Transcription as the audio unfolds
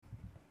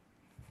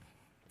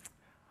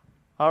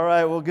All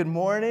right, well, good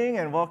morning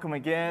and welcome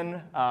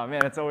again.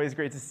 Man, it's always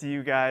great to see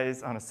you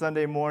guys on a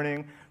Sunday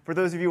morning. For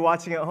those of you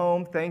watching at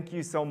home, thank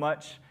you so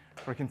much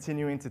for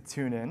continuing to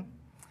tune in.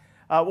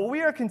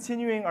 We are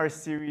continuing our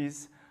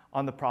series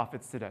on the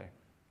prophets today.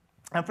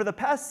 And for the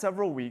past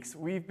several weeks,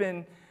 we've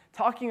been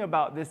talking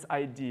about this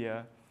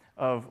idea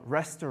of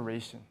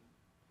restoration.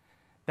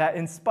 That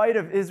in spite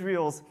of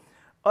Israel's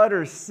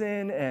utter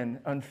sin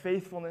and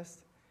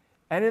unfaithfulness,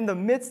 and in the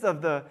midst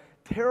of the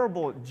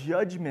terrible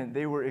judgment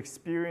they were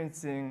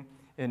experiencing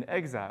in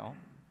exile,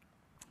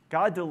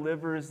 God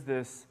delivers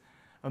this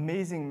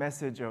amazing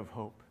message of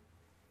hope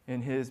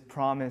in his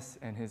promise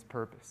and his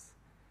purpose,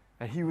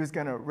 that he was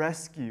going to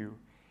rescue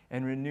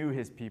and renew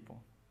his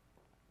people.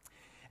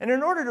 And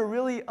in order to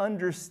really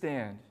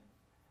understand,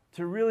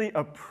 to really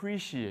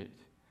appreciate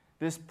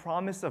this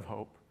promise of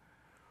hope,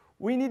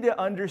 we need to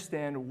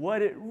understand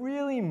what it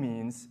really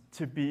means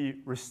to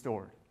be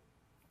restored.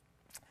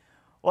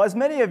 Well, as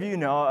many of you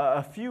know,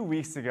 a few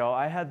weeks ago,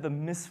 I had the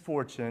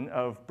misfortune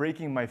of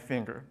breaking my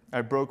finger. I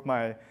broke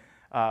my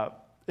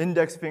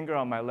index finger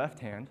on my left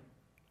hand,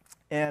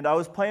 and I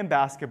was playing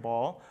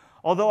basketball,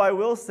 although I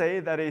will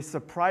say that a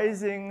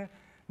surprising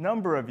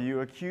number of you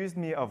accused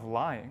me of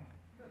lying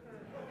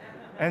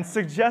and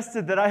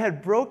suggested that I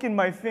had broken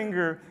my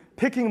finger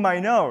picking my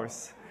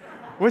nose,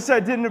 which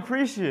I didn't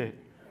appreciate.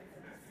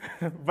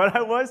 But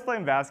I was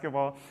playing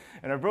basketball,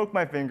 and I broke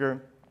my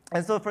finger,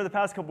 and so for the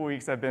past couple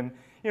weeks, I've been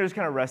just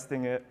kind of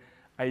resting it,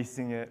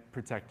 icing it,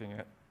 protecting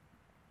it.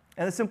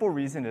 And the simple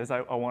reason is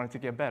I want it to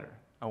get better.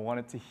 I want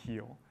it to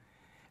heal.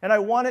 And I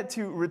want it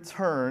to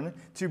return,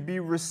 to be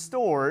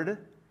restored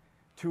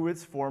to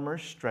its former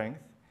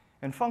strength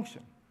and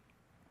function.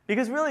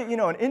 Because really,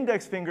 an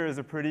index finger is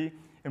a pretty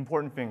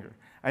important finger.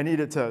 I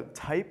need it to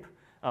type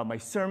my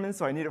sermons,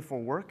 so I need it for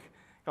work.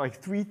 Got like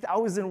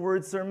 3,000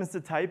 word sermons to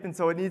type, and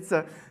so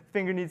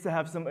finger needs to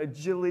have some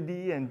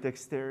agility and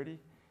dexterity.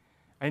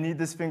 I need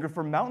this finger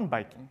for mountain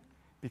biking,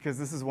 because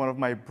this is one of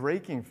my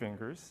breaking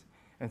fingers,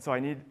 and so I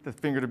need the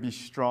finger to be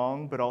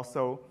strong, but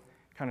also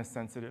kind of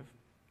sensitive.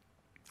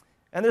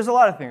 And there's a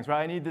lot of things,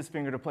 right? I need this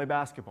finger to play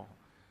basketball,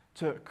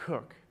 to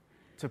cook,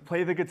 to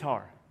play the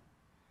guitar.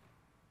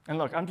 And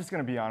look, I'm just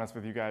going to be honest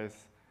with you guys.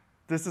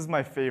 This is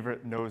my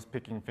favorite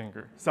nose-picking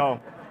finger,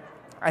 so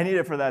I need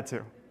it for that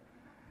too.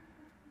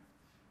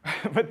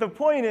 But the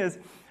point is,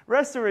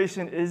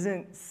 restoration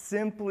isn't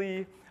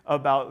simply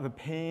about the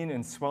pain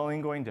and swelling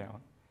going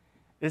down.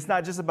 It's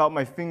not just about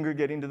my finger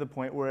getting to the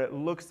point where it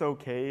looks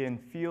okay and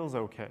feels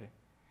okay.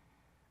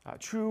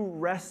 True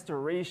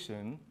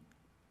restoration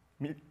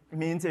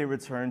means a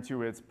return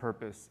to its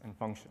purpose and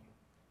function.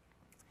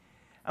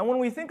 And when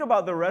we think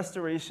about the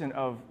restoration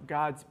of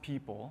God's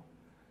people,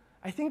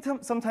 I think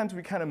sometimes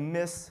we kind of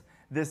miss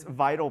this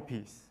vital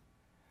piece.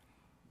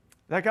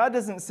 That God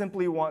doesn't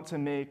simply want to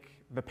make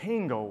the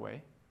pain go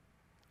away.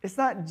 It's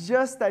not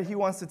just that he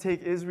wants to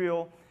take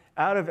Israel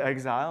out of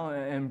exile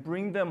and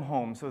bring them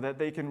home so that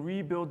they can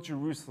rebuild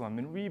Jerusalem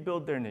and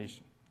rebuild their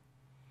nation.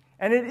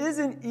 And it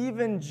isn't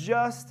even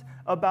just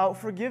about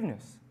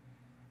forgiveness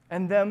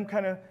and them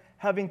kind of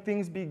having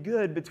things be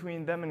good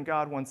between them and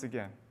God once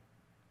again.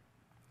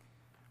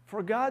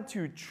 For God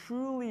to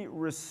truly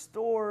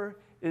restore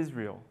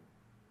Israel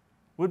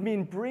would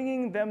mean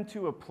bringing them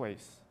to a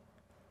place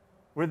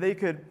where they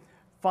could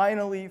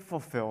finally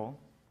fulfill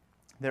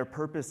their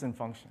purpose and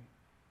function.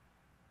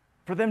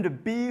 For them to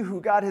be who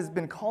God has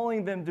been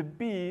calling them to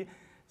be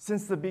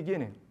since the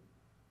beginning.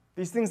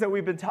 These things that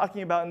we've been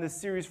talking about in this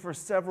series for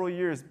several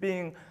years,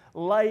 being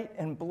light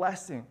and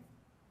blessing,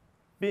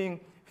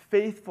 being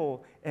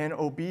faithful and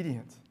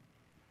obedient,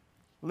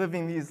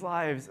 living these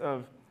lives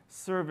of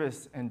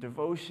service and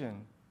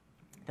devotion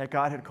that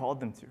God had called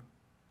them to.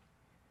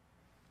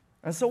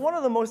 And so one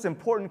of the most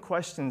important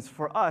questions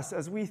for us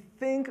as we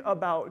think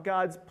about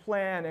God's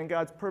plan and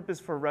God's purpose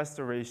for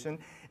restoration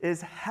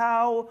is,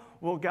 how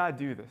will God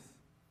do this?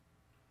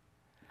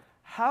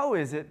 How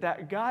is it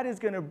that God is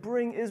going to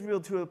bring Israel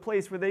to a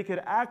place where they could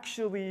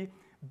actually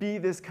be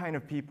this kind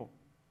of people?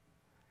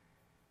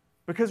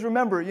 Because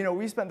remember,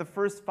 we spent the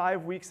first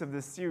 5 weeks of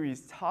this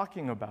series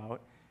talking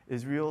about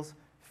Israel's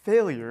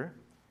failure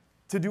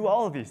to do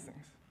all of these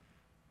things.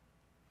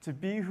 To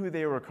be who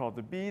they were called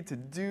to be, to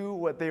do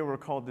what they were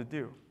called to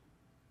do.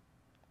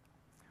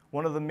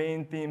 One of the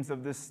main themes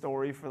of this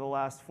story for the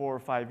last 4 or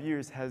 5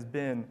 years has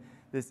been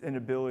this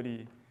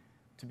inability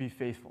to be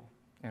faithful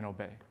and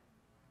obey.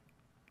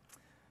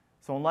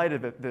 So in light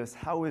of this,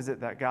 how is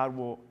it that God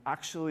will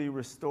actually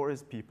restore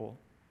his people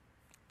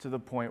to the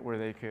point where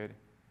they could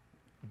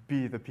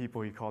be the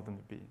people he called them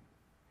to be?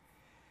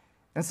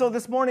 And so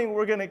this morning,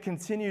 we're going to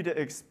continue to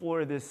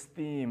explore this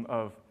theme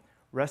of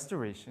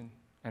restoration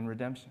and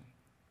redemption.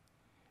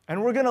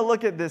 And we're going to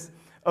look at this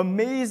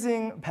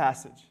amazing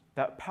passage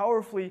that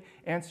powerfully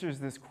answers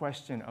this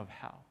question of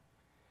how.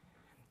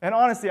 And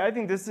honestly, I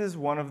think this is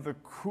one of the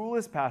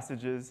coolest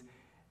passages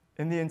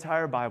in the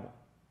entire Bible.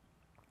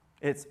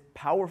 It's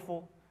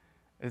powerful,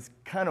 it's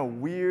kind of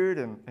weird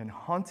and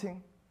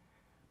haunting,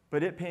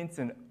 but it paints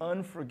an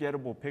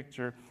unforgettable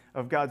picture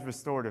of God's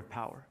restorative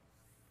power.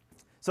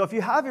 So if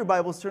you have your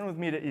Bibles, turn with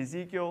me to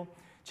Ezekiel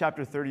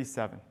chapter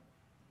 37.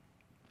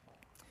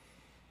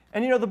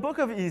 And the book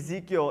of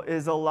Ezekiel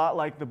is a lot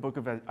like the book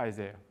of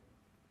Isaiah.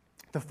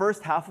 The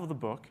first half of the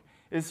book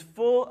is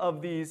full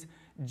of these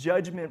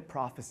judgment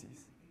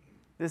prophecies,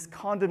 this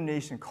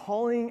condemnation,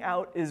 calling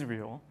out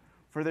Israel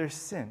for their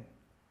sin,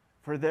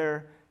 for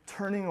their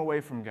turning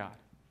away from God.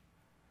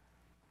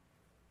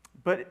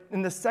 But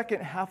in the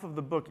second half of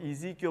the book,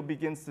 Ezekiel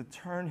begins to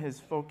turn his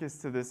focus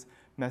to this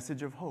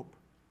message of hope,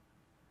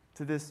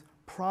 to this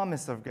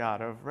promise of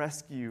God of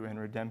rescue and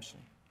redemption.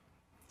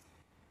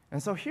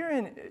 And so here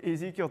in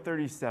Ezekiel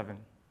 37,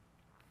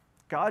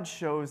 God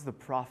shows the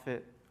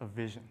prophet a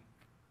vision,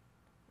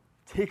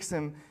 takes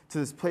him to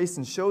this place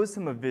and shows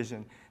him a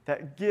vision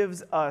that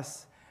gives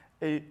us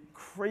a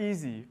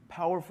crazy,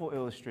 powerful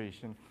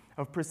illustration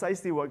of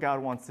precisely what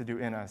God wants to do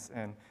in us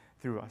and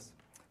through us.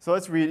 So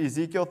let's read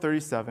Ezekiel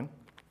 37,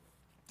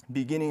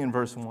 beginning in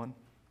verse 1.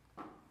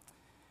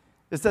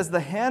 It says, "The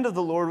hand of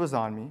the Lord was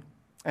on me,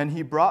 and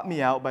he brought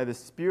me out by the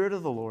Spirit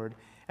of the Lord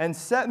and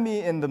set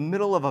me in the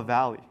middle of a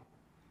valley.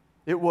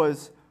 It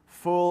was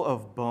full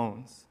of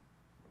bones.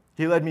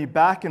 He led me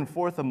back and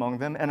forth among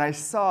them, and I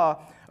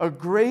saw a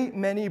great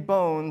many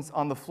bones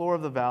on the floor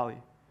of the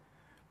valley,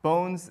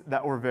 bones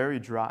that were very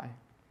dry.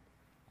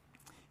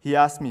 He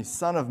asked me,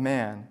 'Son of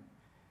man,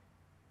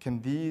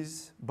 can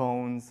these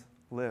bones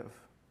live?'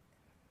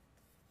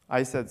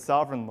 I said,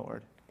 'Sovereign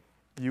Lord,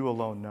 you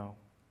alone know.'"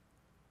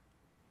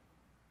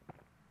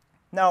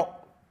 Now,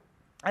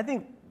 I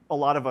think a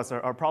lot of us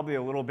are probably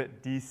a little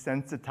bit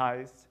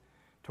desensitized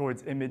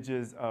towards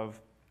images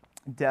of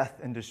death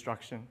and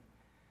destruction.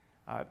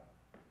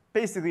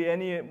 Basically,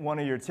 any one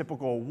of your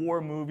typical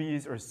war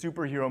movies or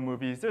superhero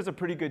movies, there's a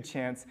pretty good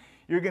chance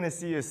you're going to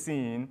see a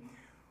scene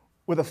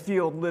with a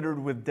field littered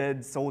with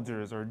dead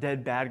soldiers or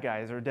dead bad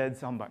guys or dead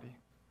somebody.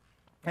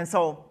 And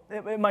so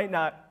it might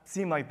not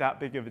seem like that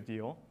big of a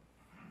deal.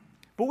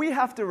 But we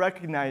have to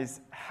recognize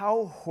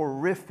how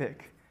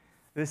horrific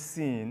this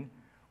scene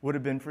would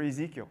have been for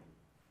Ezekiel.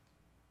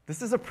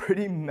 This is a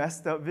pretty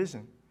messed up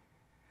vision.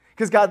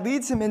 Because God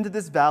leads him into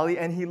this valley,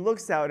 and he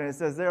looks out, and it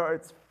says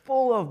it's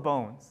full of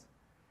bones.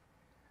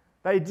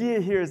 The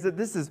idea here is that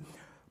this is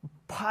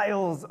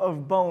piles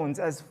of bones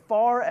as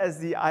far as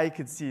the eye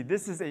could see.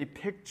 This is a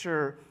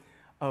picture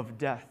of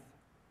death.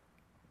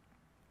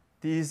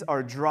 These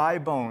are dry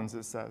bones,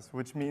 it says,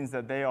 which means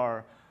that they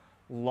are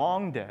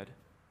long dead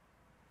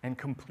and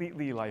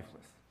completely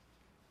lifeless.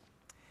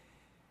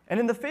 And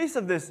in the face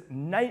of this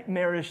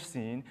nightmarish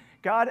scene,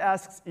 God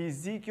asks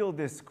Ezekiel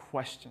this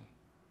question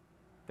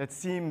that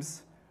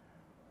seems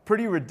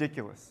pretty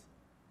ridiculous,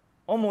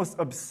 almost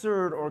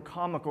absurd or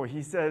comical.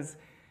 He says,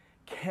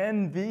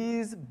 "Can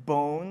these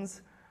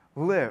bones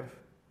live?"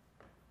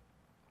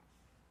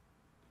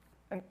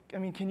 And I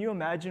mean, can you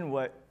imagine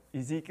what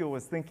Ezekiel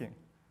was thinking?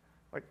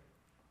 Like,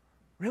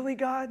 really,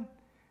 God?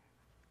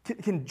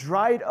 Can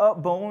dried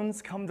up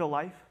bones come to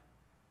life?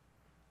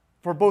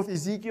 For both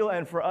Ezekiel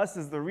and for us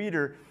as the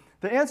reader,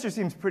 the answer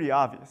seems pretty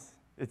obvious.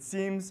 It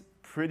seems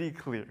pretty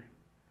clear.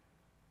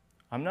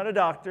 I'm not a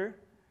doctor,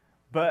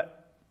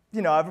 but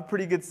I have a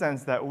pretty good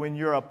sense that when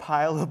you're a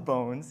pile of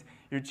bones,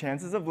 your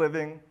chances of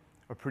living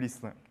are pretty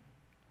slim.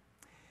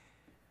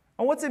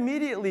 And what's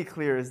immediately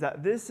clear is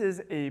that this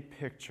is a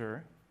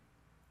picture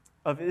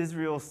of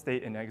Israel's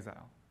state in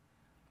exile.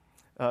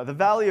 The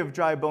Valley of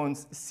Dry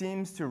Bones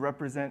seems to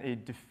represent a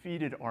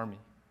defeated army,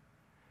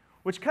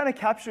 which kind of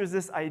captures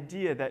this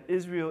idea that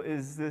Israel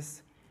is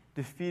this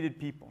defeated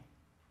people.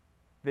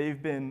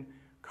 They've been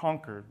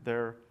conquered,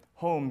 their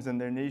homes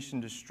and their nation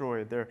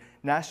destroyed, their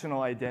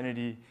national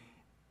identity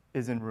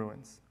is in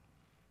ruins.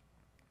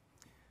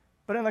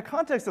 But in the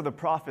context of the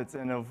prophets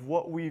and of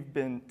what we've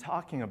been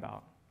talking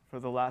about for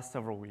the last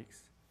several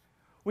weeks,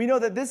 we know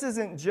that this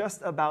isn't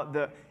just about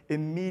the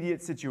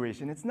immediate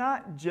situation. It's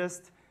not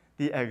just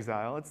the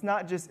exile. It's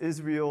not just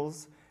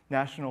Israel's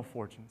national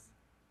fortunes.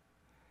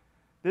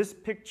 This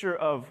picture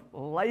of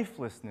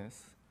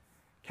lifelessness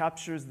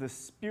captures the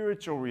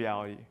spiritual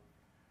reality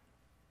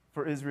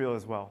for Israel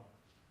as well.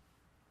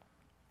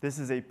 This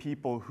is a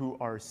people who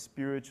are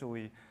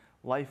spiritually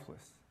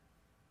lifeless.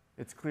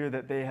 It's clear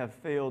that they have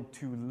failed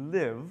to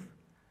live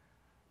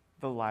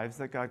the lives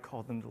that God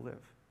called them to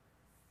live.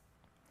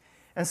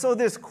 And so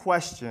this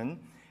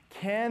question,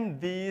 can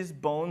these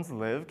bones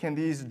live? Can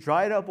these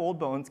dried up old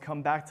bones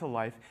come back to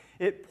life?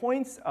 It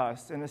points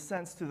us, in a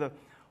sense, to the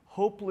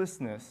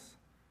hopelessness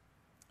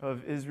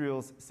of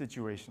Israel's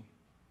situation,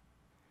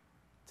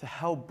 to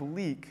how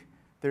bleak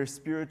their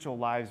spiritual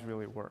lives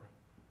really were.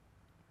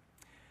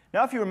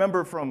 Now, if you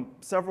remember from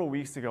several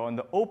weeks ago, in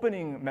the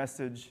opening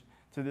message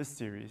to this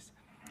series,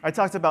 I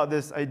talked about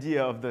this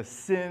idea of the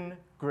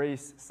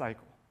sin-grace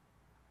cycle,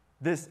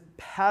 this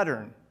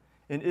pattern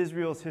in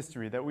Israel's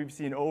history that we've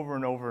seen over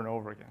and over and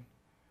over again,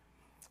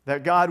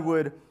 that God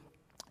would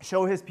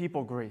show his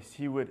people grace.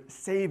 He would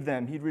save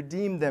them. He'd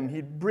redeem them.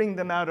 He'd bring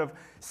them out of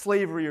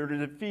slavery or to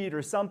defeat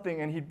or something,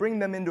 and he'd bring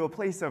them into a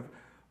place of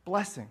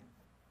blessing.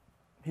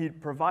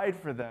 He'd provide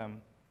for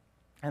them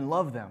and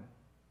love them.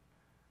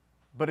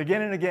 But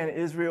again and again,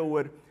 Israel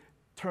would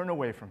turn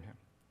away from him,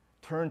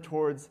 turn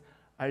towards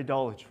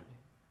idolatry,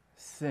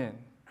 sin,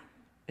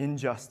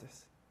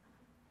 injustice.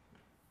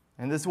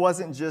 And this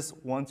wasn't just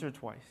once or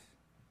twice.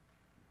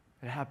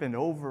 It happened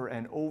over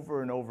and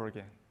over and over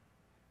again.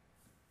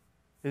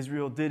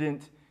 Israel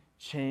didn't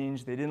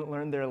change, they didn't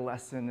learn their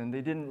lesson, and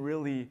they didn't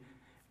really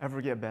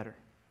ever get better.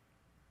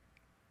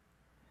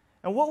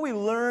 And what we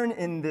learn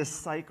in this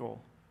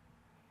cycle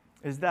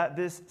is that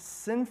this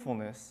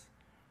sinfulness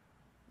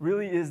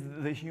really is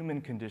the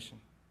human condition.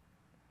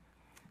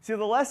 See,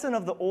 the lesson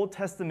of the Old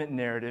Testament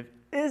narrative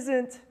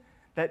isn't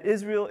that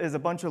Israel is a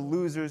bunch of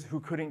losers who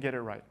couldn't get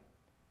it right.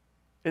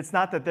 It's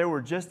not that there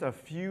were just a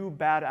few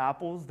bad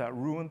apples that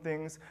ruined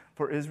things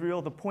for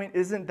Israel. The point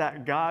isn't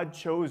that God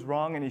chose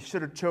wrong and he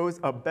should have chose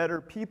a better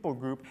people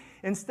group.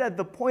 Instead,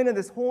 the point of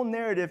this whole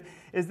narrative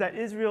is that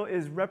Israel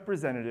is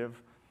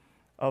representative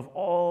of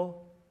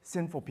all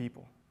sinful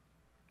people.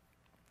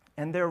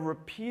 And their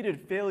repeated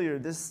failure,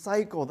 this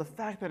cycle, the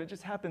fact that it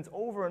just happens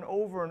over and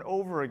over and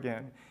over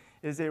again,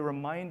 is a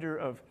reminder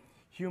of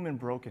human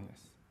brokenness.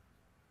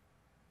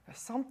 That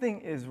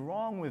something is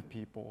wrong with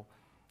people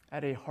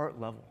at a heart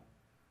level.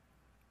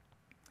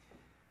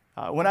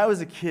 When I was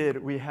a kid,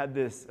 we had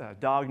this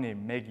dog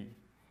named Maggie.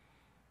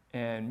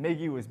 And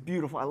Maggie was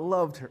beautiful. I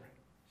loved her.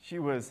 She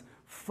was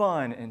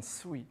fun and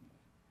sweet.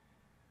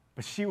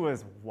 But she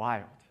was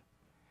wild.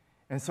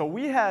 And so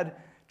we had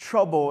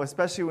trouble,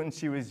 especially when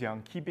she was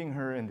young, keeping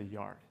her in the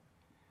yard.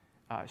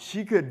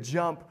 She could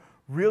jump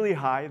really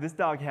high. This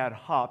dog had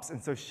hops,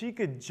 and so she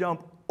could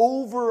jump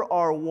over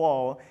our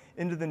wall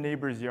into the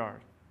neighbor's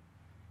yard.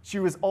 She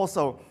was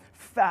also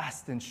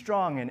fast and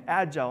strong and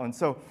agile, and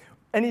so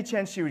any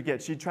chance she would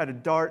get, she'd try to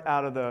dart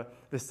out of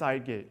the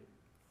side gate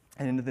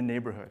and into the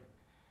neighborhood.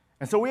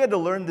 And so we had to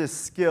learn this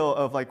skill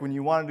of, like, when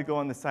you wanted to go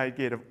on the side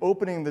gate, of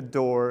opening the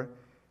door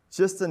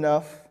just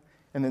enough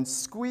and then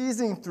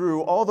squeezing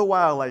through, all the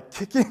while like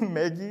kicking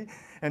Maggie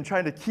and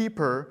trying to keep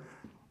her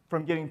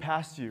from getting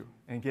past you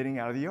and getting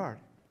out of the yard.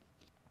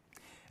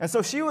 And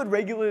so she would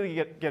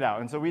regularly get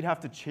out, and so we'd have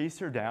to chase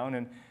her down.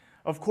 And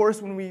of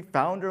course, when we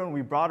found her and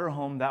we brought her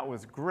home, that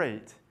was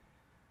great.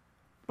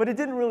 But it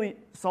didn't really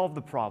solve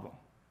the problem.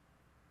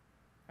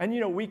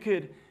 And we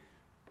could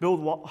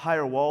build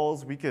higher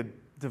walls, we could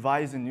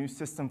devise a new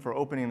system for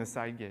opening the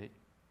side gate.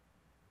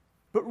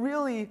 But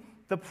really,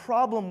 the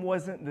problem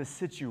wasn't the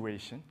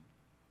situation.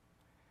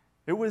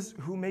 It was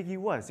who Maggie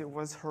was. It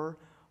was her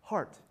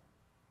heart.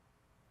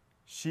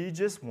 She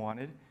just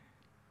wanted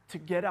to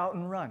get out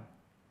and run.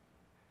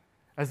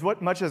 As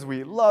much as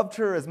we loved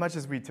her, as much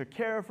as we took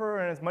care of her,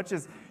 and as much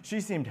as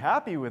she seemed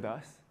happy with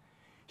us,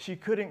 she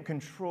couldn't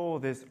control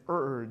this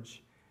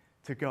urge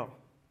to go.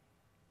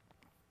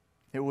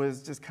 It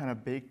was just kind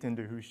of baked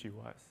into who she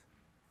was.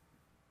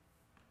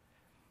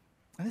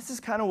 And this is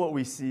kind of what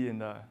we see in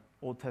the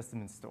Old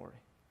Testament story,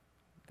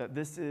 that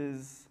this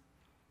is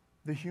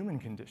the human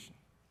condition.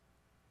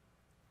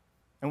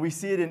 And we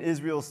see it in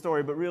Israel's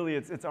story, but really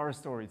it's our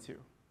story too.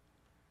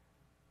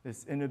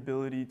 This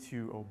inability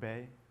to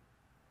obey,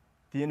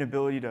 the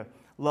inability to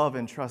love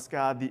and trust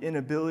God, the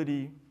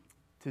inability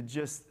to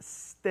just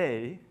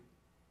stay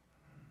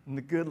in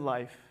the good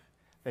life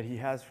that he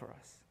has for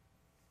us.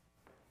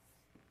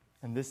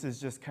 And this is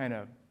just kind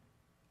of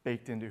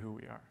baked into who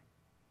we are.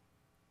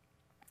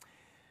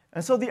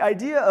 And so the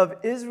idea of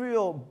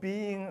Israel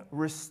being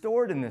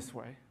restored in this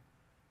way,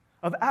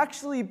 of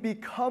actually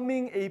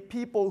becoming a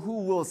people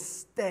who will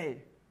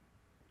stay,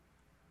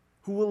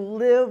 who will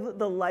live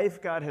the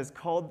life God has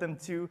called them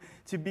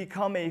to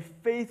become a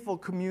faithful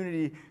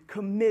community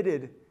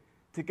committed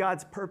to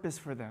God's purpose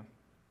for them.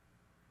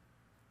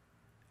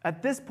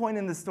 At this point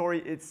in the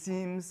story, it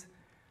seems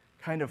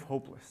kind of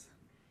hopeless.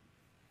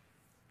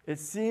 It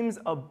seems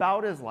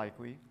about as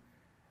likely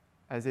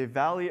as a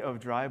valley of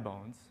dry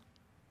bones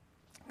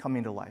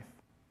coming to life.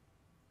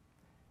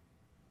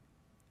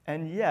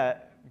 And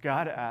yet,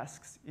 God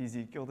asks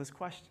Ezekiel this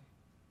question: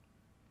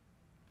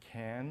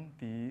 can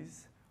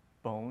these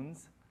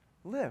bones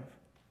live?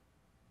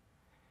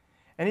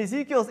 And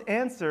Ezekiel's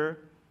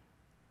answer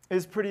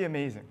is pretty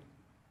amazing.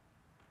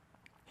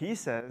 He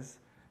says,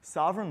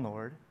 "Sovereign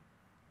Lord,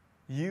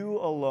 you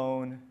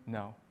alone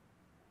know."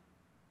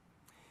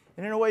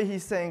 And in a way,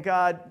 he's saying,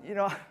 God,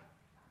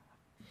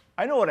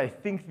 I know what I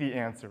think the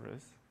answer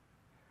is.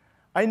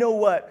 I know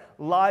what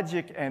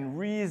logic and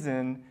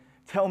reason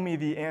tell me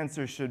the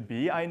answer should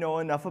be. I know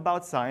enough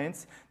about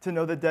science to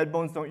know that dead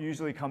bones don't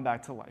usually come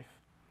back to life.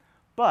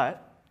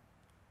 But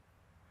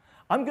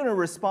I'm going to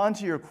respond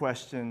to your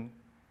question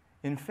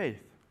in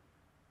faith.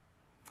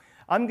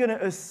 I'm going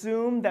to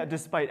assume that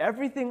despite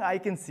everything I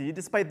can see,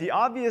 despite the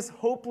obvious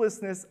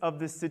hopelessness of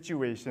this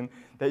situation,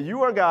 that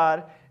you are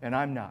God and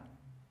I'm not.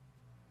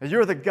 That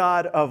you're the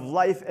God of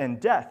life and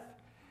death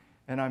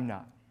and I'm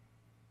not.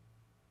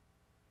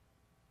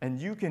 And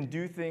you can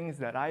do things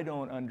that I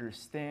don't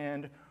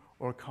understand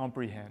or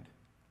comprehend.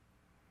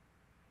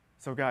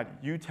 So God,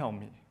 you tell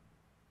me.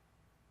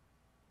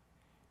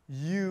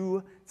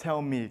 You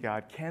tell me,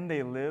 God, can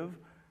they live?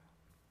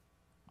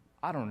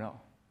 I don't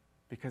know,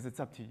 because it's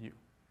up to you.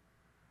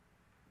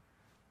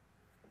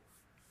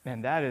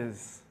 Man, that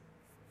is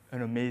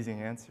an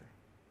amazing answer.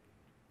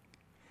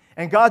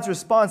 And God's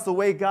response, the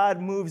way God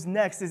moves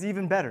next, is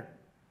even better.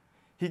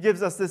 He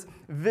gives us this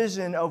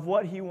vision of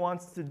what he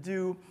wants to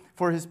do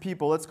for his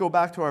people. Let's go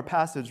back to our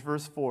passage,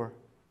 verse 4.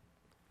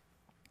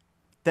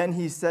 Then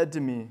he said to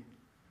me,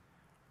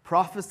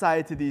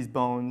 prophesy to these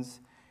bones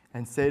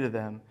and say to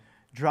them,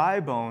 dry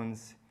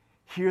bones,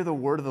 hear the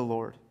word of the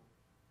Lord.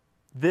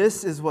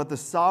 This is what the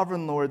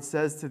sovereign Lord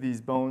says to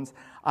these bones.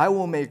 I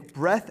will make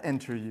breath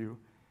enter you,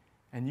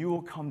 and you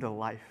will come to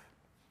life.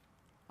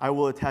 I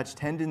will attach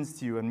tendons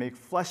to you and make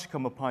flesh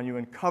come upon you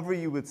and cover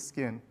you with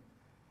skin.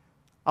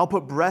 I'll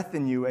put breath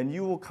in you, and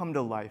you will come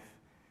to life.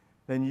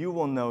 Then you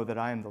will know that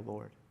I am the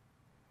Lord.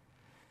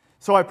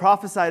 So I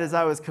prophesied as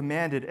I was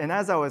commanded, and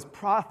as I was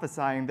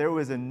prophesying, there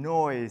was a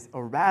noise,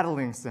 a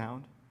rattling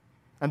sound,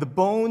 and the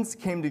bones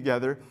came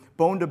together,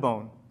 bone to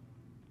bone.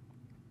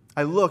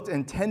 I looked,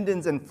 and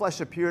tendons and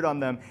flesh appeared on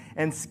them,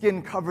 and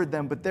skin covered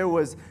them, but there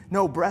was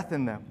no breath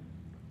in them.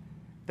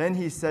 Then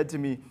he said to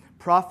me,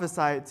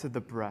 prophesy to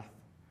the breath.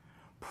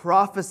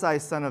 Prophesy,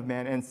 Son of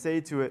Man, and say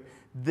to it,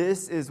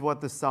 this is what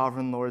the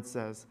sovereign Lord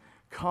says.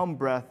 Come,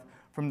 breath,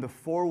 from the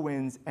four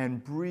winds,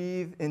 and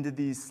breathe into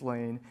these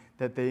slain,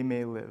 that they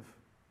may live.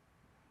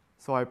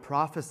 So I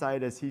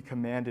prophesied as he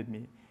commanded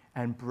me,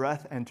 and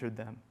breath entered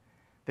them.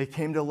 They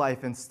came to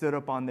life and stood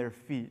up on their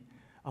feet,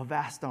 a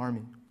vast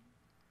army.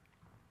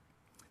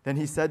 Then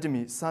he said to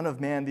me, Son of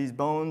man, these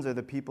bones are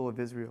the people of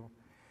Israel.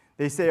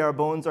 They say our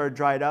bones are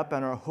dried up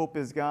and our hope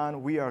is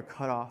gone. We are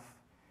cut off.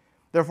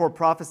 Therefore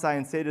prophesy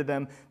and say to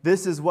them,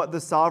 this is what the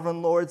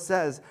sovereign Lord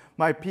says.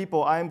 My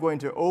people, I am going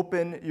to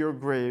open your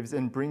graves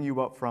and bring you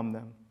up from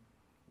them.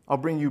 I'll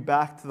bring you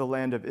back to the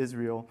land of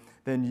Israel.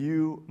 Then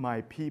you,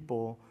 my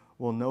people,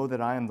 will know that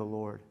I am the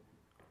Lord,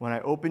 when I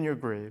open your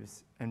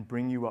graves and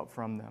bring you up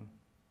from them.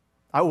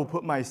 I will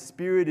put my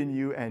spirit in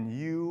you, and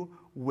you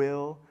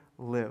will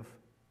live.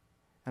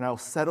 And I will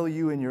settle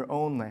you in your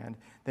own land.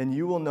 Then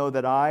you will know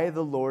that I,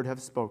 the Lord,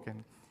 have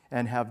spoken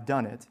and have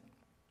done it,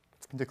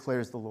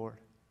 declares the Lord.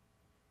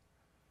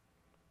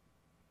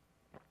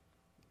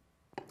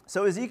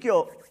 So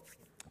Ezekiel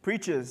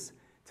preaches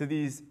to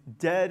these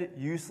dead,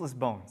 useless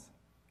bones,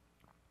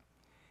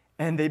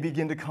 and they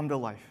begin to come to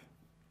life.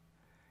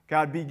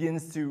 God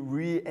begins to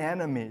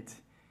reanimate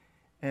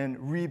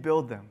and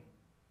rebuild them.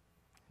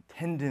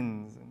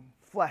 Tendons and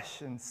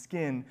flesh and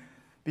skin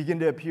begin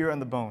to appear on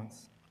the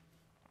bones.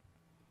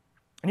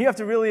 And you have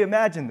to really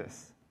imagine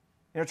this.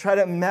 Try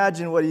to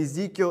imagine what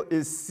Ezekiel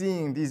is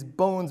seeing, these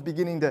bones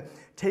beginning to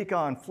take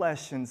on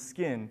flesh and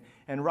skin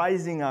and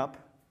rising up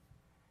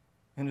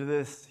into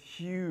this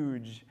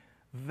huge,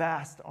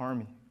 vast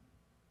army.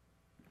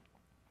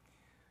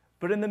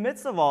 But in the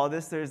midst of all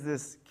this, there's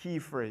this key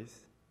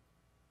phrase.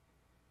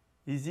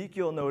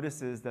 Ezekiel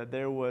notices that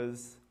there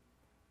was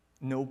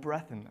no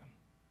breath in them.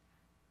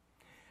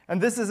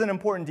 And this is an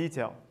important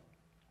detail.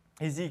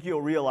 Ezekiel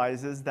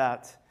realizes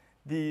that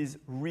these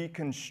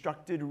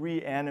reconstructed,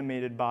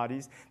 reanimated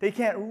bodies, they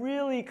can't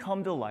really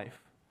come to life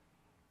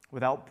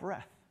without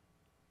breath.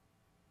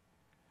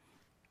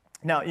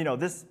 Now,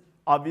 this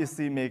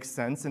obviously makes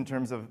sense in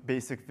terms of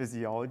basic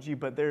physiology,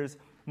 but there's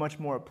much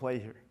more at play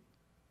here.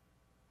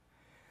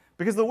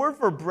 Because the word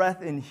for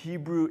breath in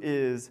Hebrew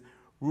is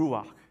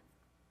ruach.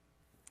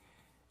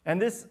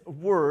 And this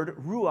word,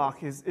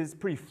 ruach, is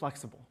pretty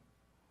flexible.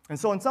 And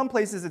so in some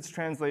places it's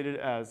translated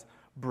as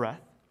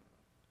breath.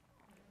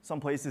 Some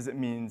places it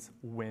means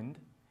wind.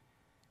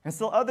 And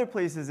still other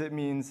places it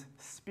means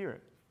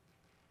spirit.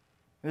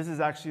 This is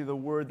actually the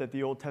word that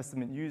the Old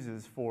Testament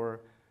uses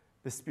for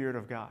the Spirit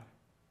of God.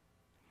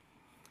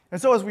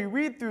 And so as we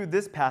read through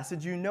this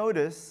passage, you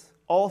notice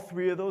all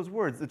three of those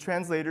words. The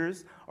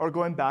translators are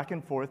going back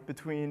and forth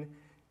between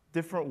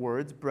different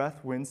words,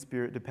 breath, wind,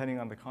 spirit, depending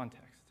on the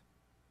context.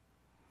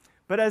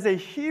 But as a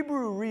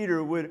Hebrew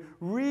reader would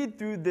read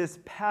through this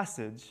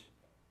passage,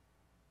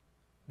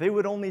 they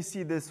would only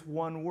see this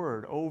one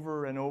word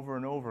over and over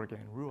and over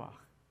again, ruach.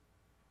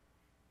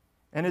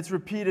 And it's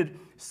repeated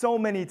so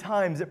many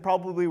times, it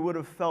probably would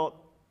have felt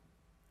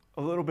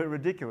a little bit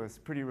ridiculous,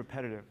 pretty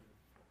repetitive.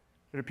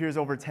 It appears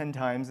over 10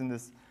 times in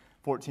this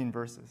 14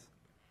 verses.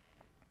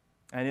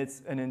 And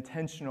it's an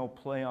intentional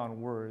play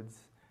on words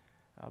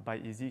by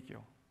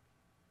Ezekiel.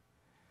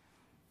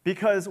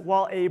 Because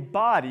while a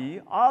body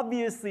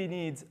obviously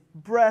needs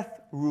breath,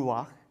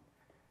 ruach,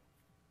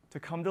 to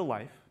come to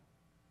life,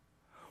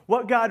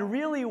 what God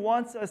really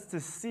wants us to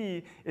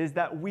see is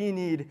that we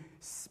need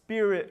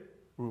spirit,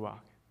 ruach,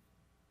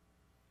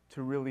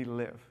 to really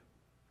live.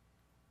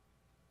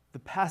 The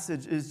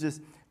passage is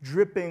just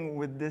dripping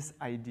with this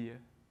idea.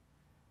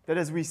 That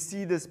as we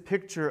see this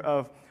picture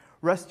of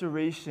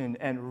restoration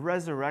and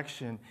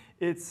resurrection,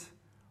 it's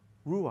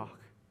ruach,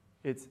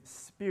 it's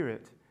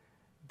spirit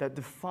that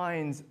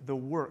defines the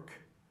work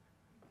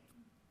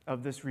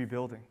of this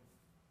rebuilding.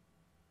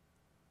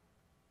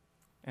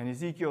 And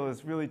Ezekiel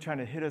is really trying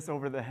to hit us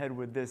over the head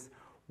with this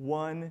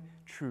one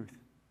truth.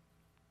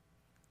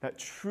 That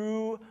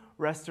true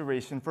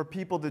restoration, for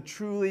people to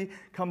truly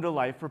come to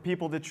life, for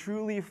people to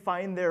truly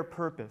find their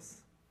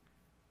purpose,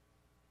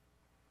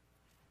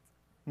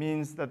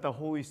 means that the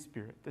Holy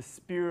Spirit, the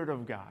Spirit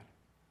of God,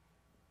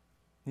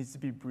 needs to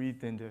be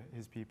breathed into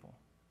his people.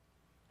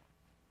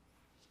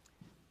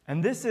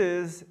 And this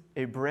is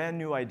a brand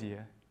new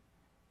idea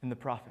in the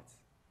prophets.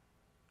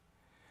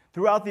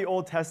 Throughout the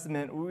Old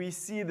Testament, we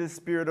see the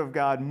Spirit of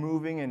God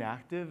moving and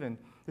active, and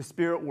the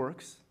Spirit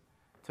works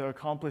to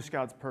accomplish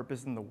God's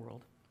purpose in the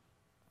world.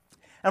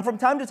 And from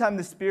time to time,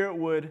 the Spirit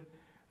would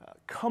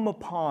come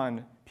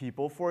upon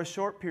people for a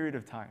short period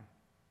of time.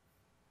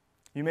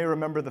 You may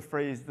remember the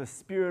phrase, the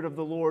Spirit of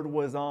the Lord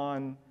was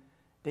on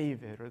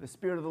David, or the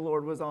Spirit of the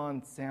Lord was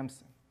on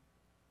Samson.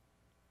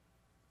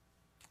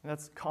 And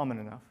that's common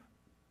enough.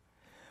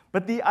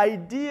 But the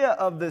idea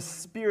of the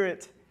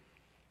Spirit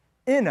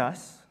in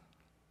us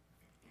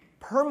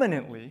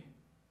permanently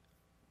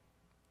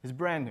is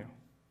brand new,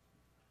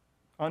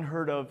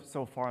 unheard of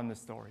so far in the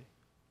story.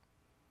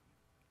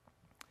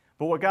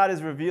 But what God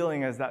is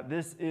revealing is that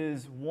this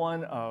is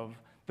one of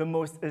the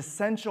most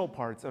essential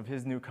parts of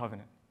his new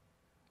covenant,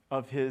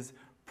 of his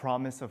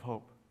promise of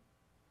hope.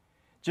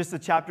 Just a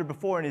chapter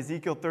before, in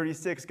Ezekiel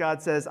 36,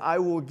 God says, I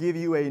will give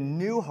you a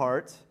new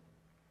heart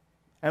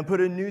and put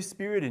a new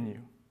spirit in you.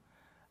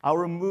 I'll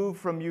remove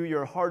from you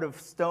your heart of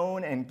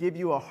stone and give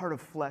you a heart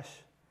of flesh.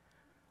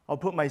 I'll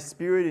put my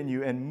spirit in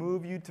you and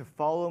move you to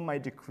follow my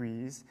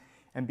decrees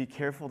and be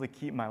careful to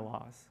keep my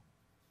laws.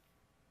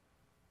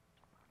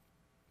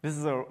 This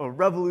is a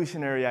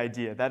revolutionary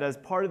idea that as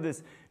part of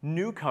this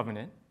new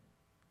covenant,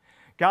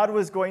 God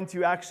was going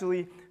to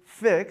actually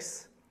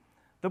fix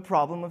the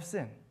problem of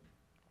sin.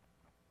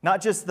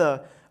 Not just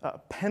the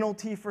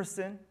penalty for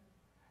sin,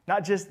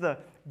 not just the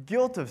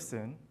guilt of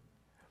sin,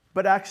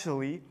 but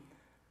actually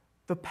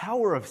the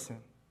power of sin.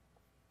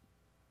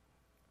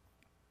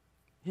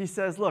 He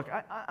says, look,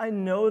 I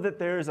know that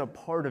there is a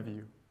part of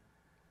you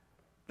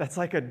that's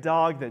like a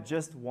dog that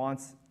just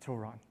wants to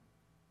run,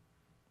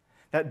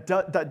 that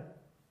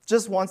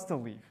just wants to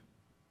leave,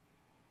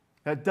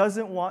 that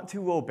doesn't want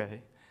to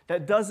obey,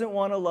 that doesn't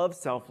want to love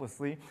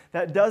selflessly,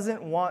 that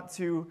doesn't want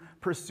to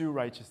pursue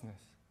righteousness.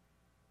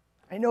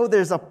 I know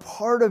there's a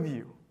part of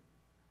you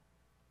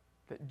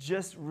that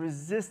just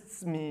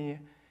resists me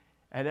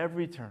at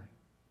every turn.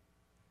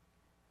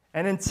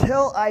 And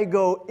until I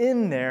go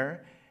in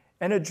there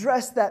and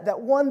address that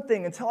one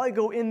thing, until I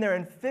go in there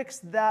and fix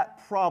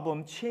that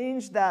problem,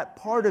 change that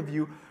part of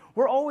you,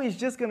 we're always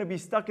just going to be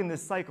stuck in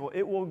this cycle.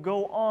 It will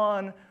go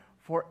on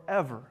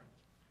forever.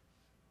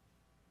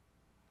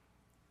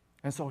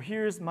 And so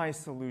here's my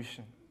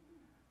solution.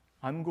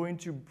 I'm going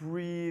to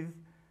breathe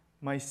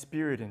my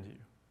spirit into you.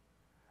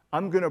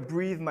 I'm going to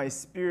breathe my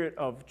spirit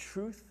of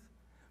truth,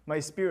 my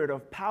spirit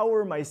of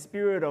power, my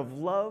spirit of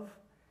love.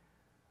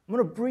 I'm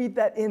going to breathe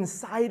that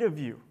inside of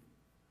you,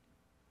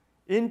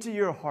 into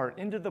your heart,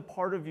 into the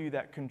part of you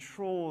that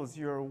controls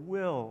your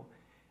will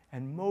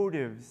and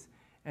motives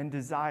and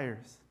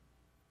desires.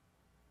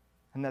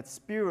 And that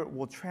spirit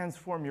will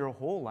transform your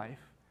whole life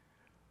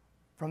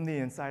from the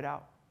inside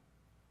out.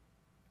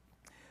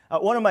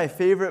 One of my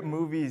favorite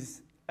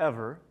movies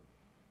ever,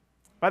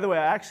 by the way,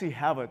 I actually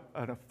have an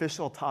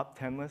official top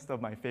 10 list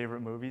of my favorite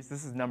movies.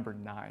 This is number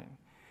 9.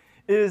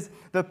 Is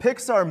the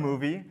Pixar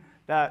movie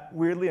that,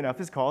 weirdly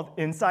enough, is called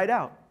Inside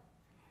Out.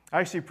 I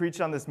actually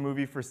preached on this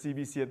movie for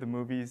CBC at the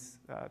Movies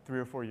 3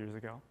 or 4 years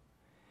ago.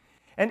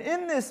 And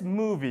in this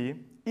movie,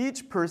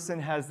 each person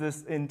has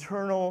this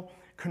internal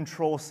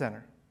control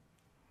center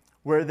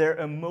where their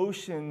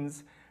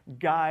emotions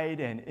guide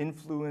and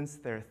influence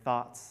their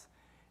thoughts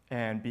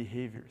and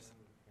behaviors.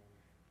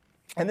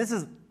 And this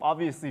is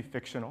obviously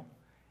fictional.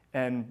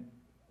 And,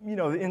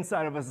 the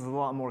inside of us is a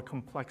lot more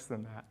complex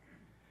than that.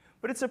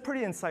 But it's a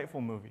pretty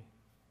insightful movie.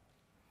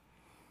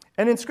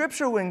 And in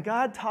Scripture, when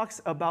God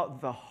talks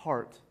about the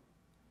heart,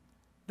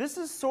 this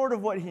is sort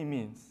of what he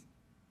means.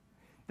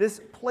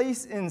 This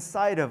place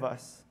inside of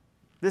us,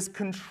 this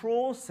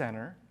control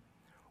center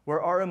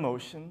where our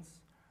emotions,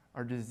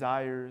 our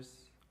desires,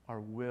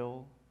 our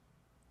will,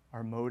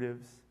 our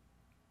motives,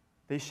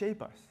 they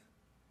shape us.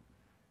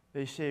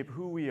 They shape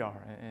who we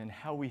are and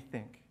how we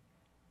think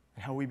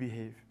and how we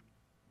behave.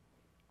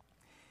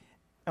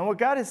 And what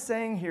God is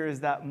saying here is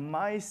that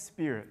my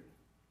spirit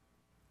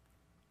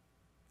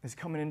is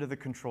coming into the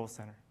control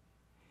center.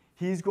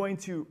 He's going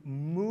to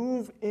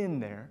move in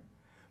there,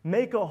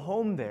 make a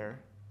home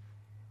there,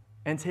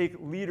 and take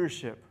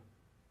leadership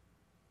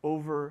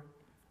over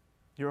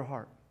your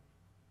heart.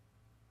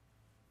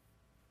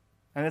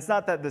 And it's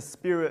not that the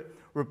Spirit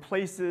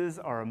replaces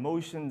our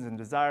emotions and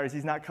desires.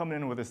 He's not coming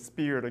in with a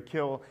spear to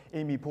kill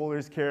Amy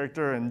Poehler's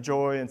character and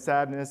Joy and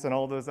Sadness and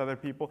all those other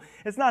people.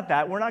 It's not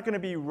that. We're not going to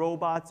be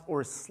robots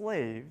or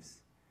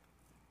slaves.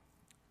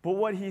 But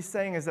what he's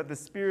saying is that the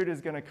Spirit is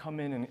going to come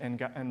in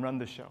and run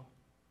the show.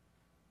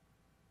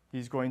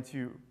 He's going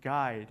to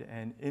guide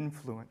and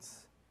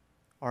influence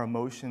our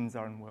emotions,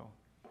 our will.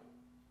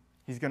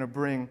 He's going to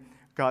bring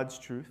God's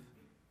truth,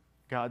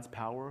 God's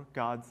power,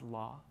 God's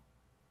law,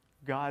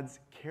 God's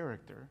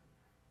character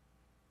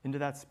into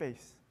that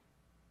space.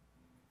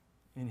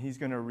 And he's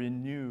going to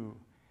renew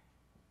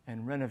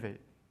and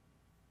renovate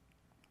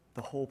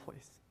the whole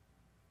place.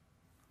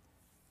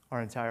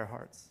 our entire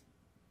hearts.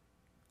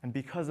 And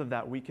because of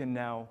that, we can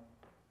now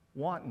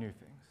want new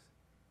things.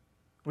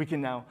 We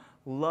can now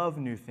love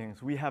new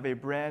things. We have a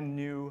brand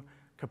new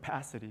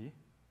capacity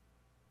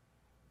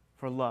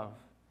for love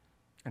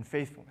and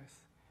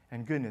faithfulness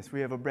and goodness.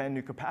 We have a brand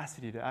new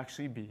capacity to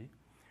actually be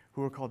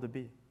who we're called to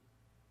be.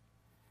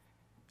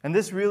 And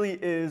this really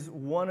is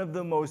one of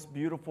the most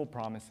beautiful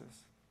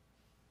promises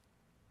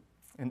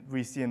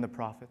we see in the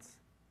prophets,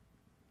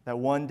 that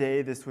one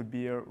day this would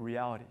be a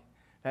reality.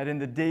 That in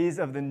the days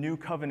of the new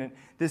covenant,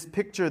 this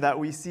picture that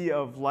we see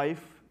of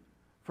life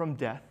from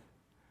death,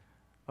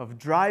 of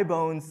dry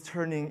bones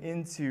turning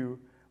into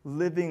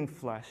living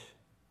flesh,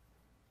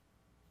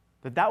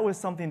 that was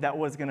something that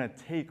was going to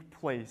take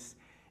place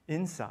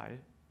inside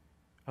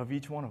of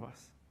each one of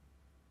us.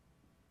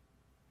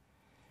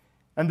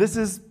 And this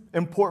is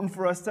important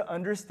for us to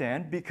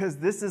understand because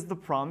this is the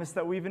promise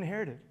that we've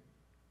inherited.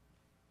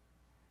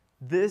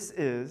 This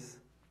is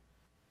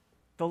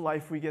the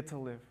life we get to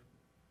live.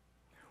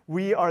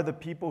 We are the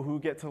people who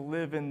get to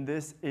live in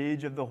this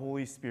age of the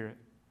Holy Spirit,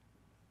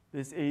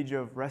 this age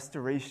of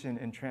restoration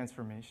and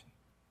transformation.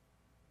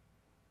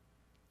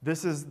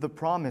 This is the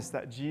promise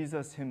that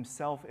Jesus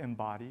himself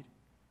embodied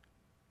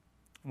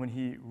when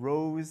he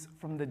rose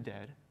from the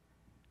dead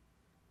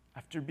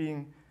after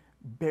being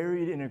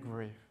buried in a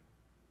grave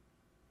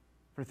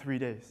for 3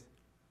 days.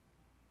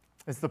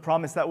 It's the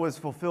promise that was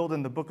fulfilled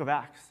in the book of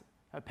Acts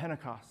at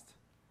Pentecost,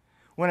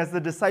 when as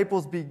the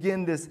disciples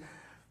begin this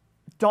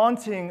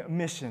daunting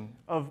mission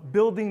of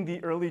building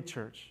the early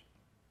church,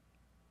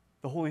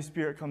 the Holy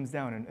Spirit comes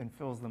down and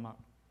fills them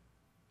up.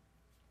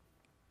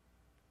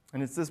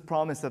 And it's this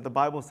promise that the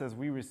Bible says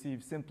we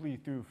receive simply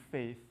through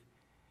faith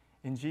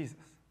in Jesus.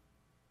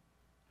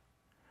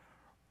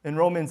 In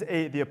Romans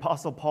 8, the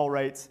Apostle Paul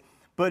writes,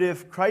 "But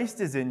if Christ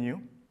is in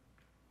you,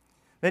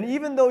 then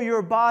even though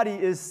your body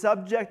is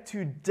subject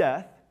to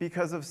death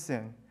because of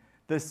sin,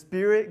 the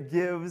Spirit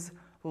gives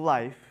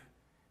life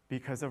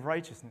because of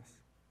righteousness.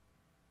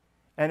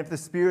 And if the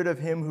Spirit of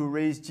him who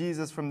raised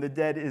Jesus from the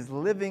dead is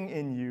living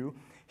in you,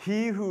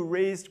 he who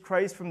raised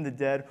Christ from the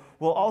dead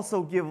will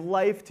also give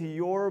life to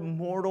your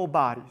mortal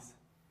bodies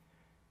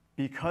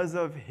because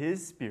of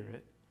his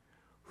Spirit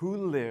who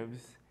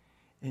lives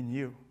in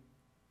you."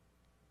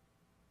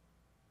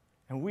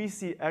 And we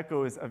see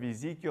echoes of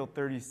Ezekiel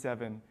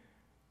 37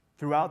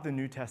 throughout the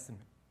New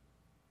Testament.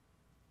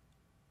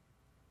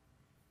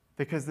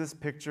 Because this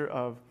picture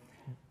of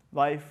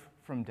life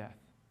from death,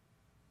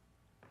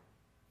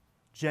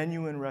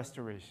 genuine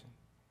restoration,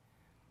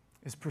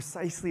 is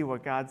precisely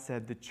what God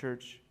said the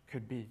church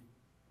could be.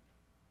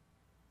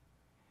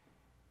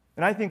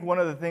 And I think one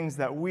of the things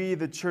that we,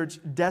 the church,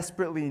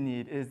 desperately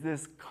need is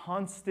this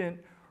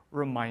constant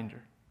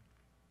reminder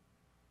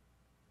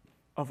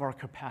of our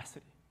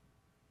capacity.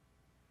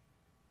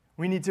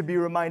 We need to be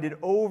reminded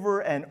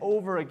over and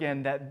over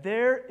again that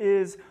there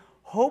is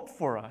hope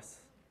for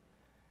us,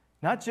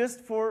 not just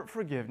for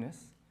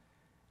forgiveness,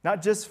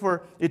 not just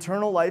for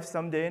eternal life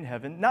someday in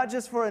heaven, not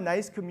just for a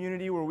nice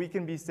community where we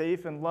can be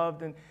safe and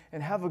loved and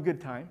have a good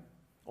time,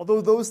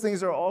 although those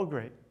things are all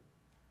great.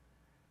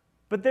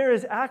 But there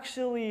is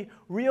actually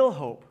real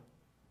hope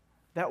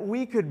that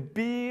we could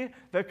be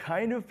the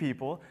kind of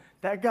people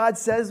that God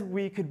says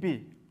we could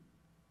be.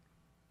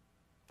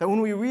 That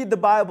when we read the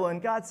Bible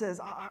and God says,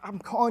 "I'm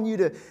calling you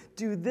to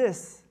do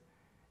this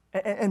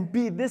and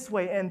be this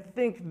way and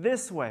think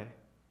this way,"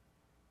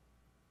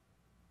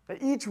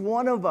 that each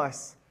one of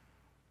us,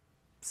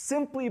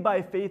 simply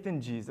by faith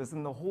in Jesus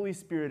and the Holy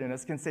Spirit in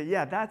us, can say,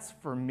 "Yeah, that's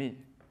for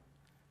me.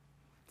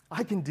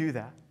 I can do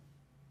that."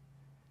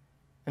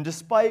 And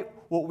despite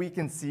what we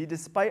can see,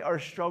 despite our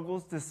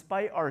struggles,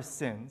 despite our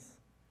sins,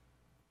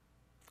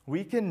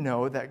 we can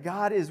know that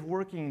God is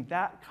working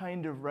that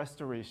kind of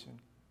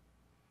restoration,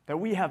 that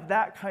we have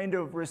that kind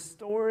of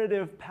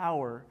restorative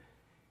power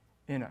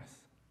in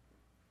us.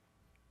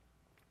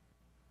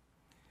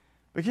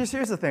 But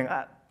here's the thing.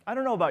 I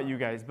don't know about you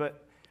guys,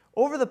 but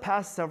over the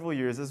past several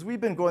years, as we've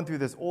been going through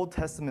this Old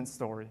Testament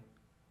story,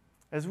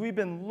 as we've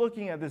been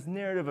looking at this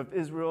narrative of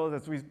Israel,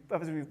 as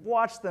we've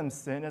watched them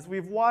sin, as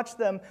we've watched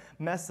them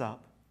mess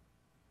up,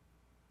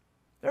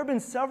 there have been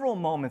several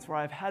moments where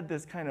I've had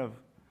this kind of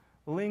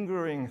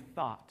lingering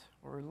thought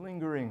or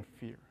lingering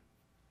fear.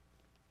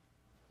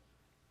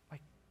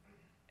 Like,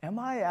 am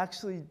I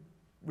actually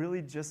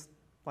really just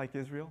like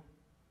Israel?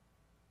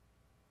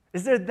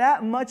 Is there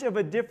that much of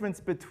a difference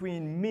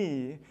between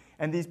me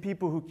and these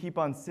people who keep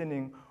on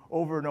sinning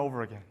over and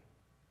over again?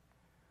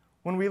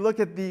 When we look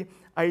at the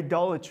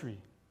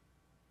idolatry,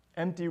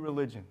 empty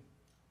religion,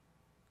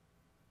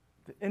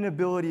 the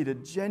inability to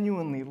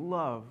genuinely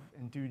love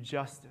and do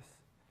justice,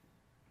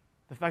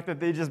 the fact that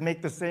they just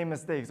make the same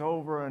mistakes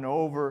over and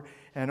over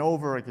and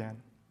over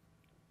again,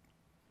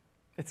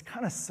 it's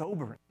kind of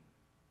sobering.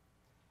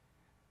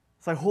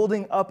 It's like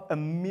holding up a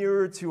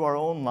mirror to our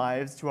own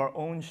lives, to our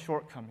own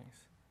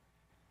shortcomings,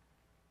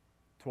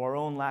 to our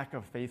own lack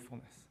of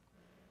faithfulness.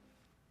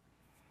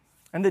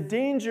 And the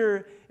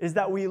danger is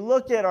that we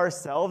look at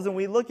ourselves and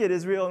we look at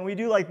Israel and we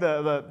do like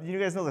you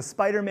guys know the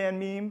Spider-Man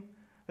meme,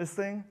 this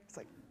thing? It's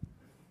like,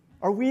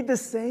 Are we the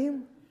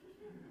same?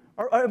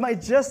 Or am I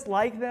just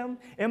like them?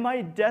 Am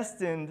I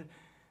destined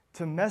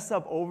to mess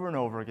up over and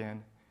over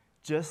again,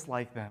 just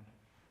like them?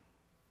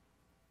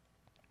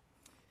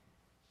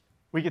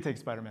 We could take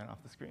Spider-Man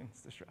off the screen.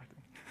 It's distracting.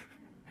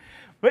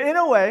 But in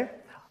a way,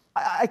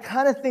 I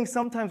kind of think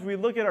sometimes we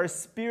look at our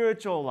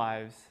spiritual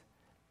lives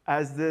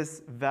as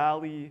this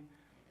valley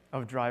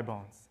of dry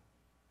bones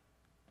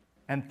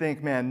and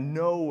think, man,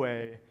 no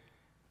way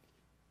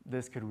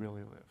this could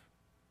really live.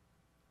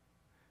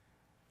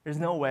 There's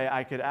no way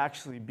I could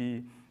actually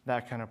be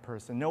that kind of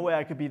person. No way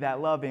I could be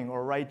that loving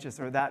or righteous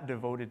or that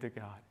devoted to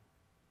God.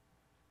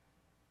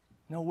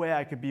 No way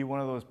I could be one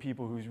of those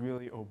people who's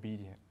really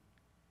obedient.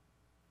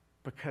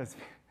 Because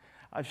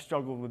I've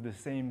struggled with the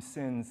same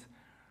sins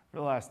for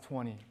the last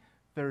 20,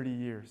 30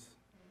 years.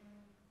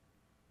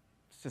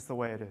 It's just the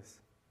way it is.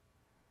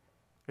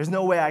 There's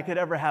no way I could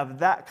ever have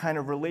that kind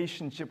of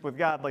relationship with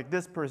God like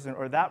this person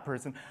or that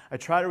person. I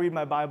try to read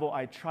my Bible,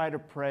 I try to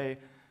pray,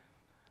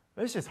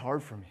 but it's just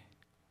hard for me.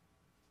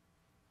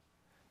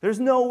 There's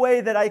no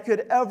way that I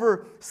could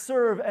ever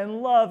serve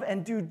and love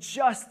and do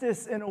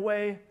justice in a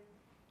way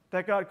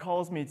that God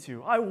calls me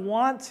to. I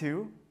want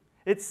to.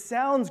 It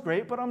sounds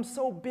great, but I'm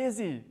so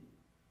busy.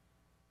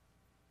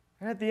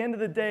 And at the end of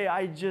the day,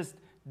 I just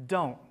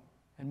don't.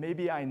 And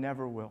maybe I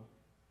never will.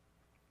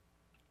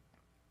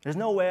 There's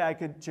no way I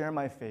could share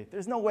my faith.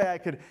 There's no way I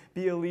could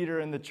be a leader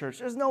in the church.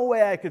 There's no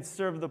way I could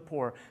serve the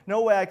poor.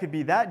 No way I could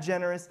be that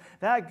generous,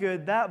 that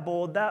good, that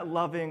bold, that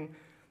loving.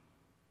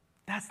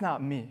 That's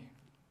not me.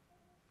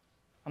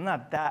 I'm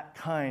not that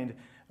kind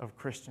of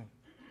Christian.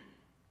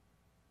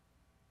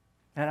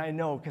 And I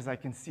know because I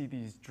can see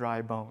these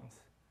dry bones.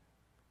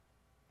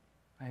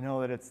 I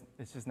know that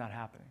it's just not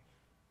happening.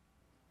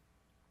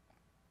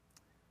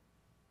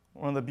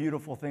 One of the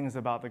beautiful things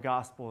about the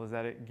gospel is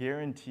that it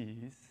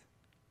guarantees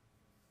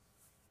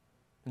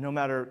that no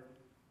matter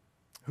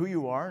who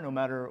you are, no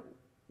matter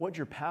what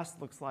your past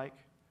looks like,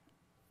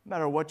 no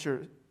matter what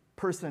your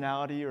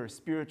personality or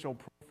spiritual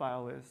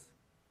profile is,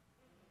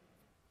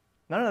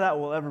 none of that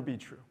will ever be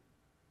true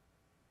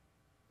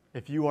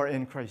if you are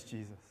in Christ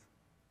Jesus.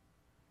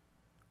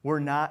 We're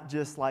not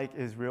just like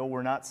Israel.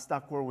 We're not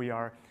stuck where we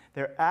are.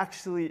 There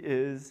actually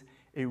is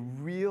a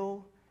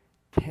real,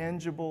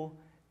 tangible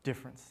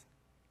difference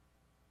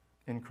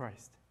in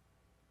Christ.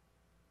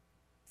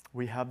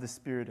 We have the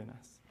Spirit in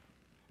us.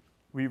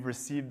 We've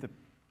received the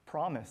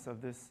promise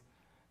of this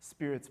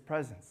Spirit's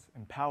presence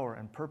and power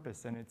and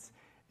purpose, and it's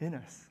in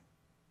us.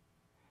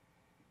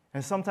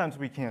 And sometimes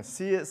we can't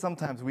see it,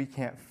 sometimes we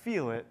can't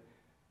feel it,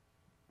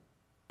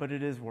 but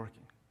it is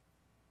working.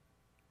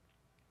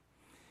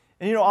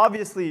 And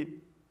obviously,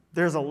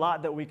 there's a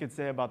lot that we could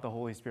say about the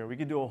Holy Spirit. We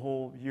could do a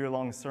whole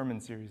year-long sermon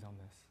series on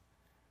this.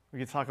 We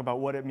could talk about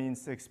what it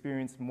means to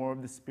experience more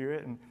of the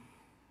Spirit and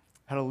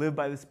how to live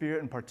by the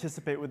Spirit and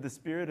participate with the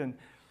Spirit. And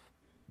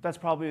that's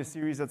probably a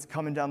series that's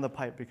coming down the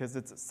pipe because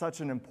it's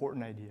such an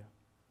important idea.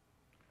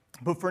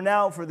 But for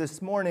now, for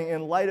this morning,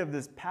 in light of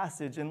this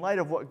passage, in light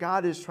of what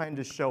God is trying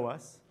to show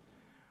us,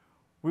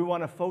 we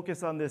want to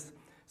focus on this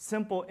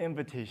simple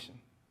invitation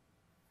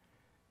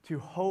to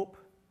hope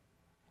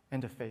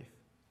and to faith.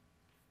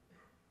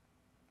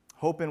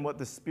 Hope in what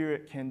the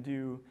Spirit can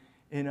do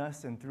in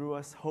us and through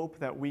us. Hope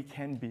that we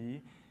can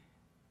be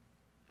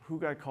who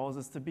God calls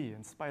us to be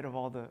in spite of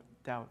all the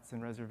doubts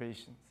and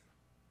reservations.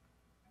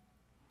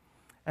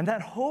 And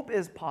that hope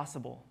is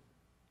possible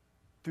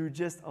through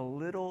just a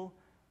little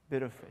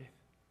bit of faith.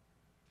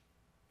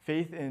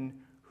 Faith in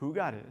who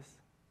God is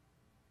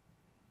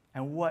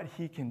and what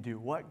He can do,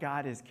 what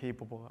God is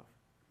capable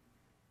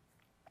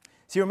of.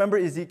 See, remember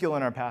Ezekiel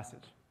in our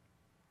passage.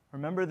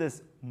 Remember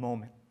this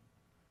moment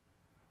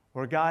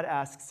where God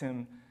asks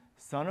him,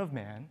 Son of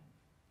man,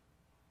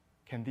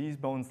 can these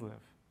bones live?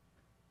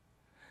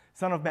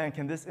 Son of man,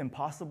 can this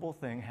impossible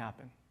thing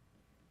happen?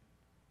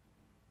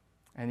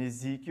 And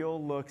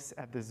Ezekiel looks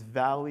at this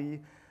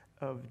valley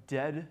of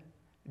dead,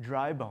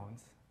 dry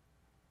bones,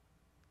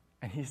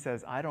 and he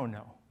says, I don't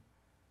know.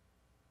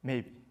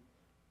 Maybe.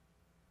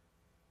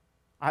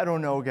 I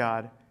don't know,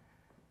 God.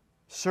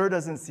 Sure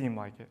doesn't seem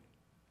like it.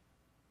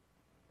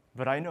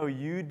 But I know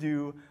you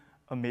do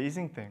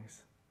amazing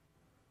things.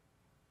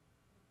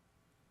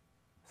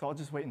 So I'll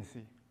just wait and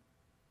see.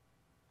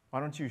 Why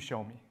don't you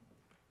show me?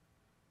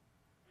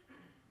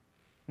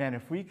 Man,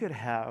 if we could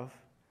have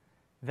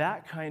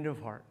that kind of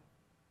heart,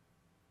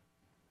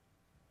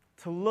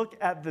 to look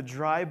at the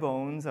dry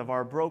bones of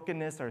our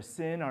brokenness, our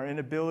sin, our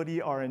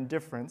inability, our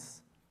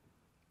indifference,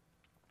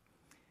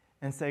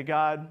 and say,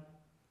 God,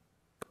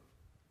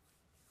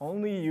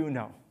 only you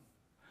know.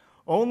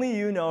 Only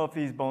you know if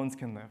these bones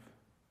can live.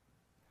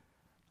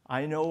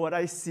 I know what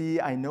I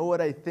see, I know what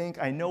I think,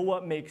 I know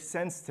what makes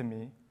sense to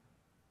me,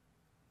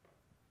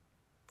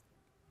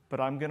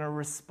 but I'm going to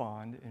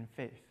respond in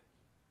faith.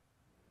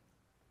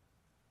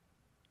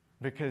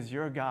 Because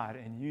you're God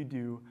and you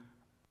do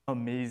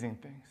amazing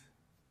things.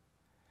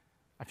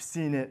 I've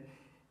seen it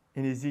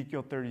in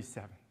Ezekiel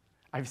 37.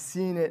 I've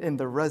seen it in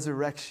the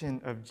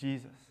resurrection of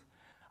Jesus.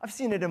 I've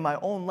seen it in my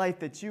own life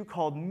that you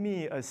called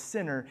me, a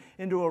sinner,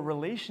 into a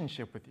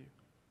relationship with you.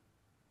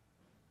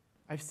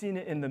 I've seen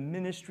it in the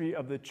ministry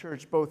of the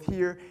church, both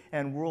here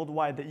and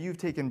worldwide, that you've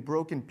taken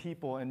broken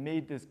people and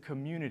made this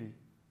community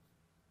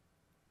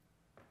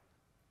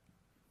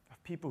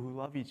of people who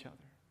love each other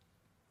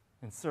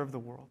and serve the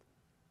world.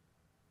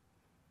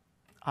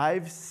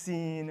 I've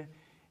seen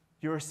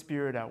your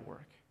Spirit at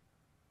work.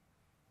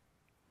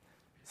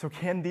 So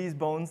can these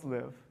bones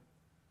live?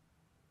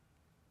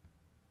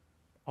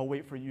 I'll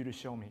wait for you to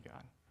show me,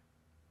 God,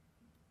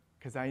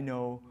 because I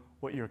know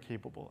what you're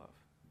capable of.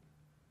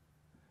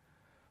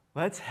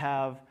 Let's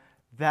have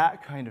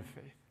that kind of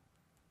faith.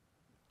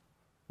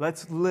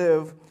 Let's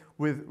live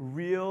with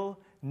real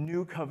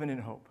new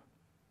covenant hope.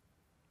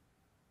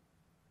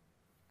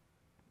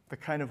 The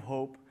kind of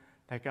hope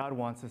that God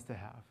wants us to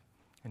have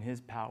in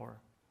His power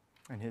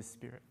and His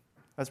Spirit.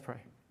 Let's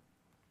pray.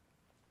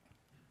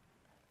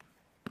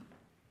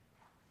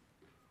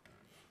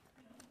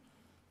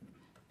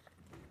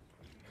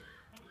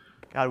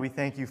 God, we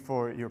thank you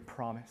for your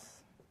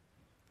promise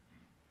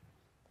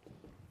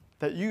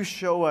that you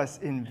show us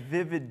in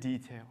vivid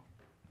detail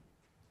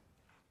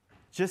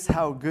just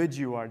how good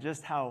you are,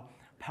 just how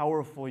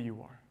powerful you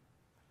are.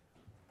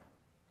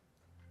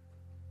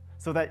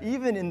 So that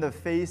even in the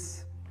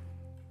face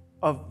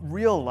of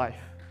real life,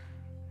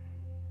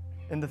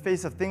 in the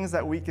face of things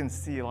that we can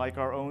see, like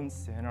our own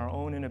sin, our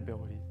own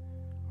inability,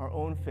 our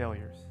own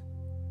failures,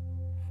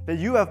 that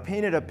you have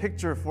painted a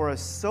picture for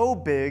us so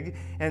big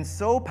and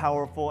so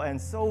powerful and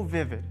so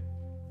vivid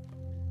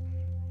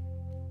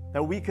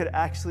that we could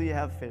actually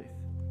have faith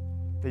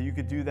that you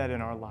could do that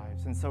in our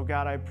lives. And so,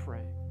 God, I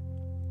pray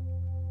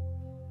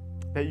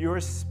that your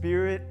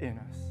Spirit in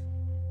us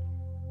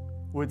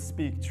would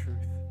speak truth.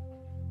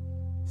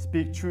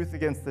 Speak truth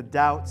against the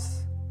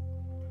doubts.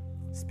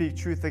 Speak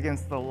truth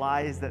against the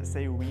lies that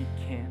say we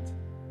can't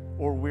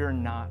or we're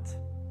not.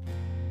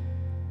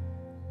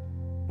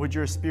 Would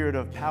your Spirit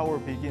of power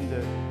begin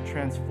to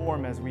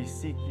transform as we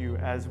seek you,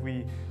 as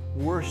we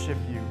worship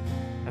you,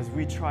 as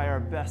we try our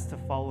best to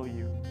follow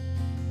you.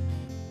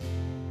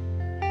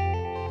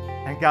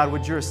 And God,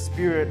 would your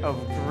Spirit of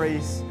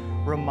grace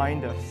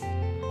remind us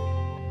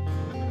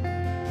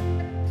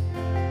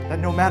that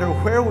no matter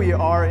where we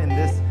are in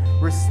this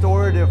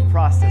restorative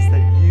process,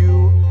 that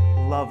you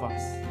love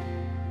us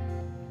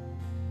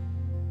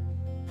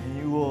and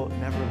you will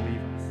never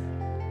leave us.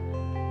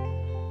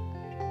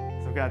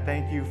 So God,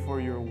 thank you for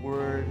your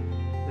word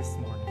this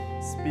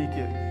morning. Speak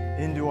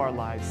it into our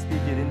lives.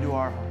 Speak it into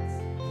our hearts.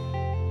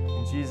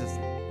 In Jesus'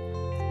 name.